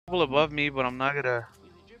People above me, but I'm not gonna.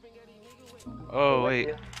 Oh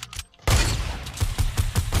wait.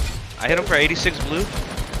 I hit him for 86 blue.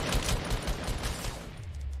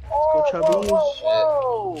 Go chubby.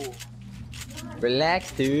 Whoa.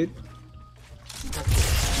 Relax, dude.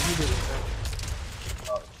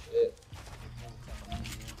 Oh shit.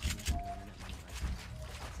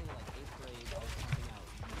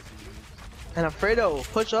 And Alfredo,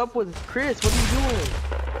 push up with Chris. What are you doing?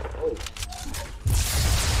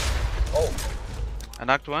 Oh. I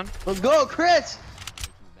knocked one. Let's go, Chris.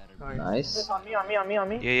 Nice. On me.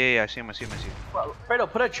 Yeah. I see him. Well, Alfredo,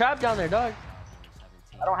 put a trap down there, dog.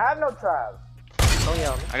 I don't have no trap. Oh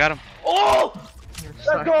yeah. I got him. Oh!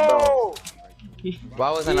 Let's go. Why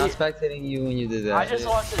was I not spectating you when you did that? I just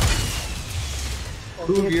want to.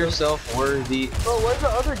 Prove yourself worthy. Bro, where's the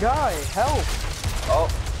other guy? Help! Oh.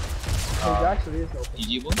 He actually is helping.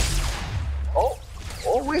 GG one. Oh!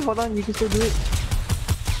 Oh wait, hold on. You can still do it.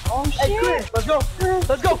 Oh shit! Hey, Chris, let's go.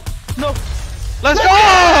 Let's go! No! Let's go!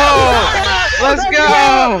 Let's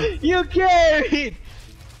go! You carried!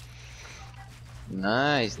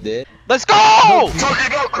 Nice, dude. Let's go!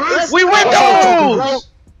 We win those!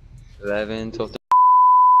 11, 12.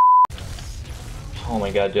 Oh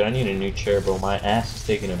my god, dude, I need a new chair, bro. My ass is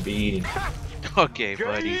taking a beating. Okay,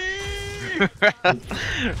 buddy.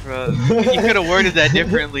 Bro, you could have worded that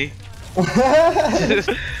differently.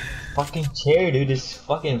 Fucking chair, dude, is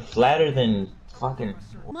fucking flatter than fucking.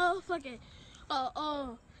 Motherfucking,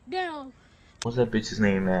 down. What's that bitch's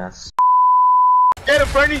name, ass? Get him,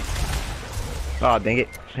 Fernie. Oh, dang it.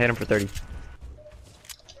 Hit him for 30.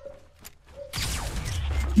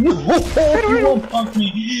 No, you won't pump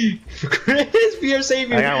me. Chris, be our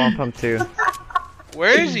savior. I got one pump too.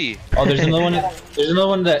 Where is he? Oh, there's another one. There's another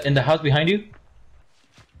one in the house behind you.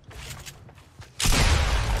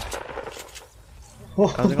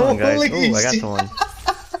 How's it going, guys? Oh, I got someone.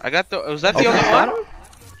 I got the. Was that the only one?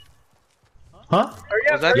 Huh?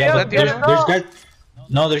 Was that, Yeah, was but that the other there's guys.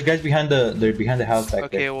 No, there's guys behind the house back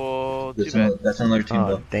Okay, there. well, too That's bad. that's another team Oh,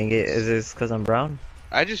 though. dang it. Is this because I'm brown?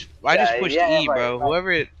 I just pushed E, bro.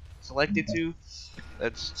 Whoever it selected to,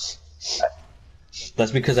 that's.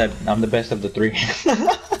 That's because I'm the best of the three.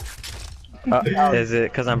 Is it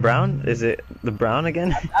because I'm brown? Is it the brown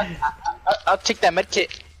again? I'll take that med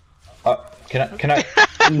kit. Can I?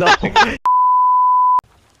 No.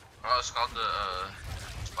 Oh, it's called the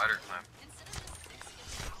spider climb.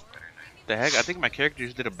 The heck? I think my character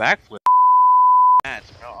just did a backflip.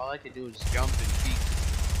 All I can do is jump and peek.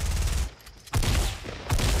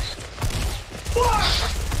 Fuck!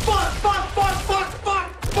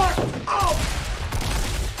 Oh!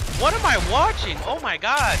 What am I watching? Oh my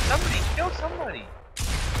god! Somebody killed somebody!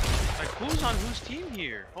 Like, who's on whose team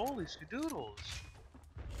here? Holy skadoodles!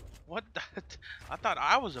 What the? I thought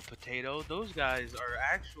I was a potato. Those guys are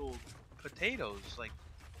actual potatoes. Like,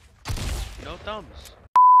 no thumbs.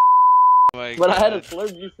 Oh But I had a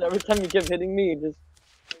slurp juice every time you kept hitting me, it just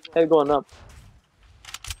kept going up.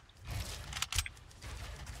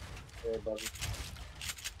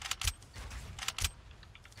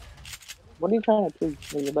 What are you trying to do?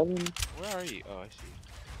 Where are you? Oh, I see.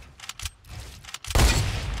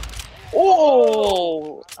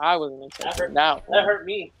 Oh! I wasn't expecting that one. That hurt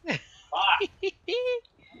me. I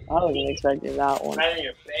wasn't expecting that one. Right in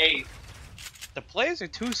your face. The plays are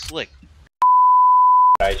too slick.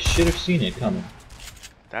 I should have seen it coming.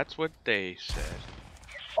 That's what they said.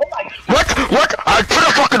 Oh my god. What? I put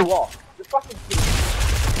a fucking wall. You're fucking kidding.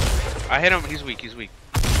 I hit him. He's weak.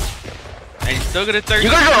 And he's still gonna 30. You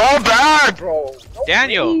guys are all bad, bro.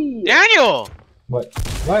 Daniel! Daniel! What?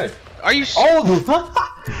 What? Are you? Oh!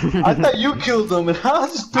 I thought you killed him, and I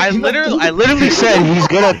was just I literally said he's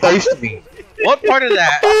gonna thirst me. What part of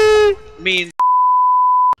that means?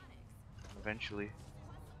 Eventually.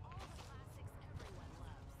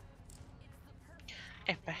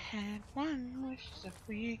 If I had one wish that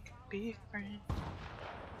we could be friends.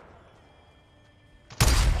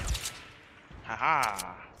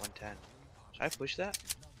 Haha, 110. Should I push that?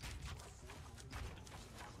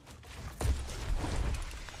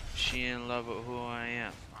 She in love with who I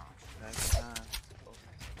am. That's not.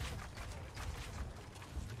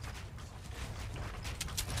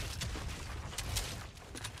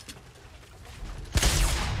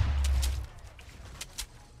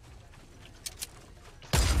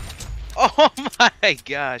 Oh my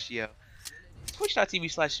gosh, yo.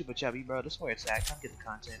 Twitch.tv/supachabi, bro. That's where it's at. Come get the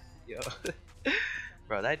content, yo.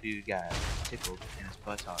 Bro, that dude got tickled in his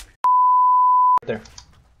buttock. Right there.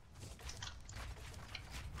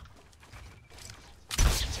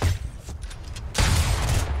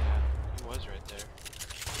 He was right there.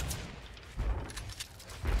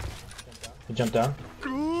 He jumped down.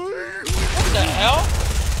 the hell?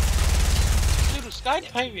 Dude was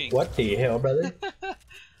skydiving. What the hell, brother?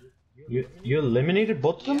 You eliminated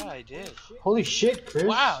both of them? Yeah, I did. Holy shit, Chris.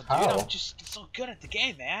 Wow, dude, How? I'm just so good at the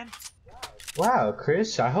game, man. Wow,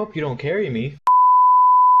 Chris, I hope you don't carry me.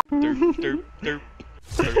 Derp, derp, derp,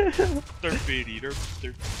 derp, derp, bitty, derp,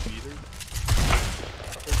 derp, derp.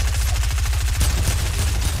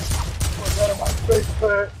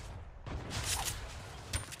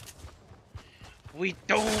 We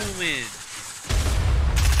don't win.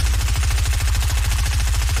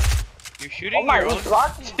 You're shooting your own.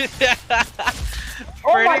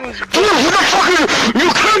 Freddy was. You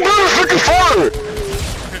can't do this freaking far!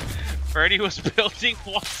 Freddy was building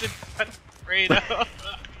walls in front of Fredo.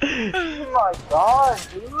 Oh my god,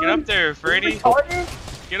 dude. Get up there, Freddy.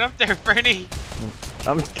 Get up there, Freddy.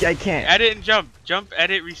 I can't. Edit and jump. Jump,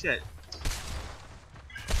 edit, reset.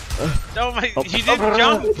 Oh my, you didn't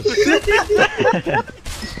jump.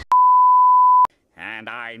 And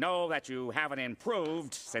I know that you haven't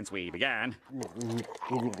improved since we began.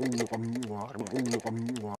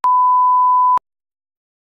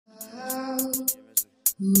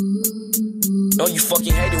 No, you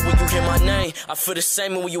fucking hate it when you hear my name. I feel the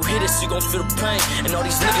same, and when you hear this, you gon' feel the pain. And all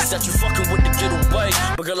these niggas that you fucking with to get away.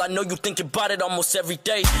 But girl, I know you think about it almost every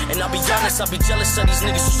day. And I'll be honest, I'll be jealous of these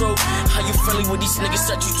niggas true. How you friendly with these niggas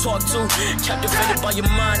that you talk to? Captivated by your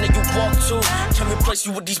mind that you walk to. Can replace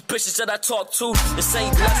you with these bitches that I talk to. This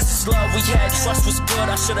ain't lust, this love we had. Trust was good,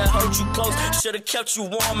 I should've held you close. Should've kept you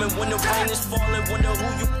warm. And when the rain is falling, wonder who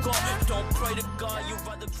you call. Don't pray to God, you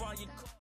rather cry.